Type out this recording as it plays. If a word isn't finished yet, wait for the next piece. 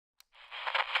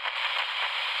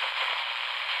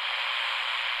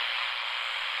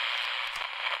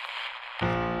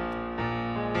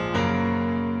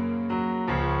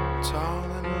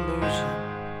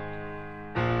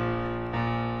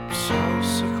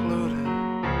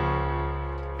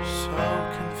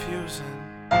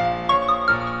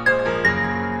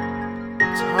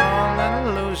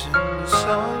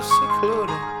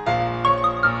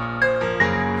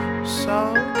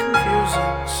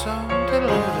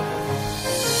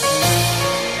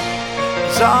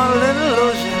It's all an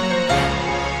illusion.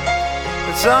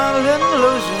 It's all an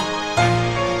illusion.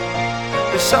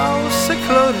 It's so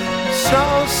secluded,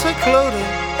 so secluded,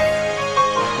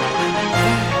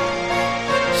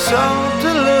 so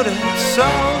deluded, so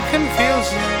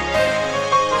confusing,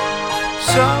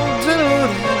 so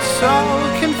deluded, so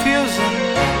confusing.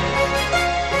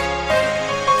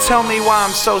 Tell me why I'm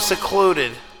so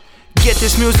secluded. Get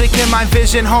this music in my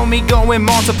vision, homie, go and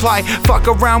multiply. Fuck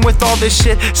around with all this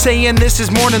shit, saying this is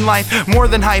more than life, more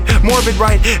than hype, morbid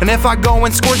right. And if I go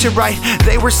and scorch it right,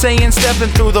 they were saying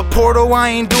stepping through the portal, I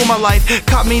ain't do my life.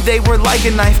 Caught me, they were like a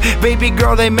knife, baby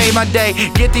girl, they made my day.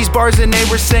 Get these bars and they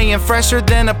were saying fresher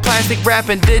than a plastic wrap.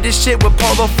 And did this shit with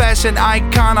polo fashion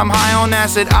icon, I'm high on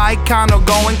acid, icon or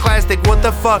going classic. What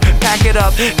the fuck, pack it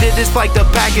up, did this like the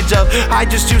package up. I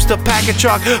just used to pack a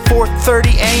truck,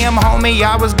 4:30 a.m. homie,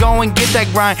 I was going get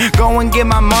that grind, go and get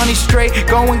my money straight,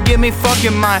 go and give me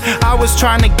fucking mine. I was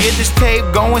trying to get this tape,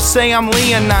 go and say I'm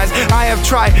Leonized. I have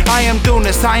tried, I am doing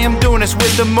this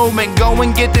with the movement. Go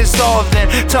and get this solved then.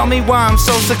 Tell me why I'm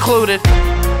so secluded,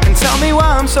 and tell me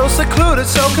why I'm so secluded,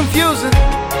 so confusing.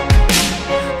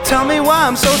 Tell me why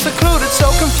I'm so secluded, so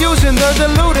confusing. They're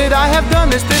deluded, I have done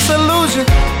this illusion.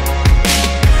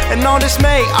 And on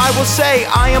dismay, I will say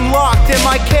I am locked in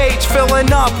my cage, filling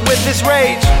up with this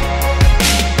rage.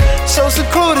 So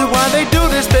secluded, why they do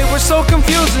this? They were so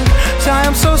confusing. So I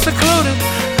am so secluded,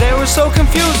 they were so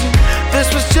confusing.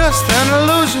 This was just an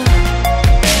illusion,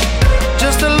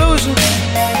 just illusion.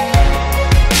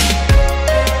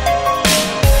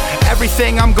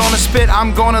 Everything I'm gonna spit,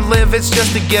 I'm gonna live, it's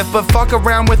just a gift. But fuck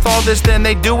around with all this, then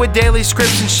they do it daily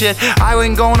scripts and shit. I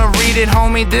ain't gonna read it,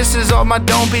 homie, this is all my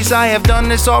don't be's. I have done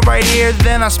this all right here,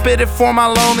 then I spit it for my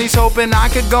lonelies, hoping I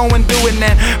could go and do it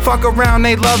then. Fuck around,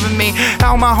 they loving me.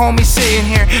 How my homies sitting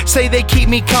here, say they keep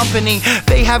me company.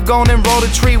 They have gone and rolled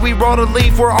a tree, we rolled a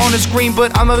leaf, we're on the screen.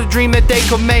 But another dream that they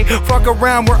could make. Fuck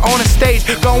around, we're on a stage,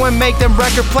 go and make them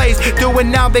record plays. Do it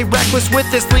now, they reckless with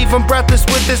this, leave them breathless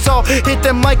with this all. Hit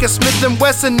them like a Smith and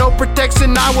Wesson, no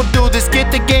protection, I will do this.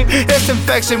 Get the game, it's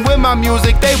infection. With my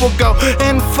music, they will go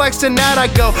and flexing that I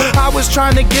go. I was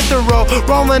trying to get the roll,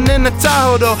 rolling in the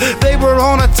Tahoe though. They were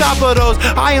on the top of those,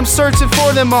 I am searching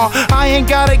for them all. I ain't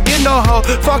gotta get no hoe,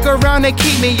 fuck around and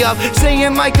keep me up,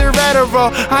 singing like they're at a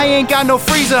roll. I ain't got no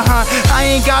freezer, huh? I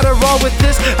ain't gotta roll with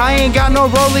this, I ain't got no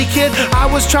rolly kid.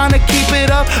 I was trying to keep it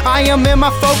up, I am in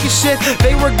my focus shit.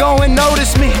 They were going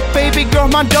notice me, baby girl,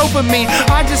 my dopamine.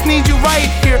 I just need you right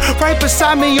here, right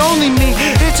beside me, only me.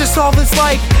 It's just all this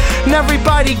like, and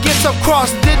everybody gets up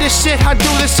cross. Did this shit, I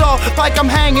do this all like I'm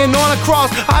hanging on a cross.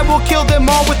 I will kill them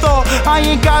all with all, I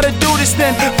ain't gotta do this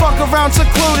then. Fuck around,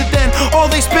 secluded then. All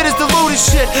they spit is deluded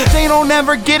shit. They don't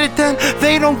ever get it then,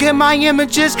 they don't get my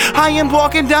images. I am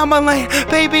walking down my lane,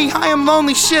 baby, I am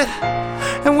lonely shit.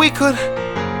 And we could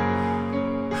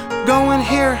go in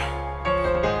here,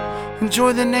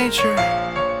 enjoy the nature,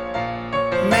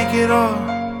 make it all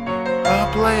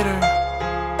up later.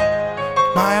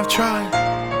 I have tried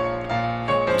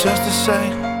just to say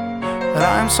that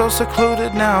I am so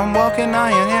secluded. Now I'm walking,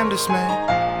 I am dismayed.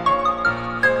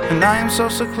 And I am so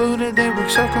secluded, they were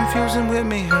so confusing with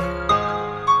me.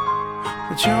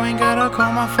 But you ain't gotta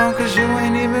call my phone, cause you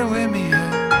ain't even with me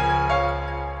yet.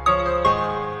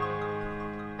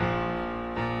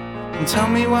 And tell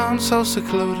me why I'm so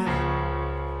secluded.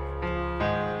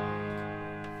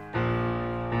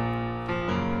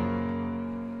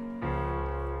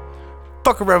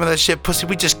 Fuck around with that shit, pussy,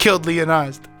 we just killed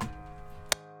Leonized.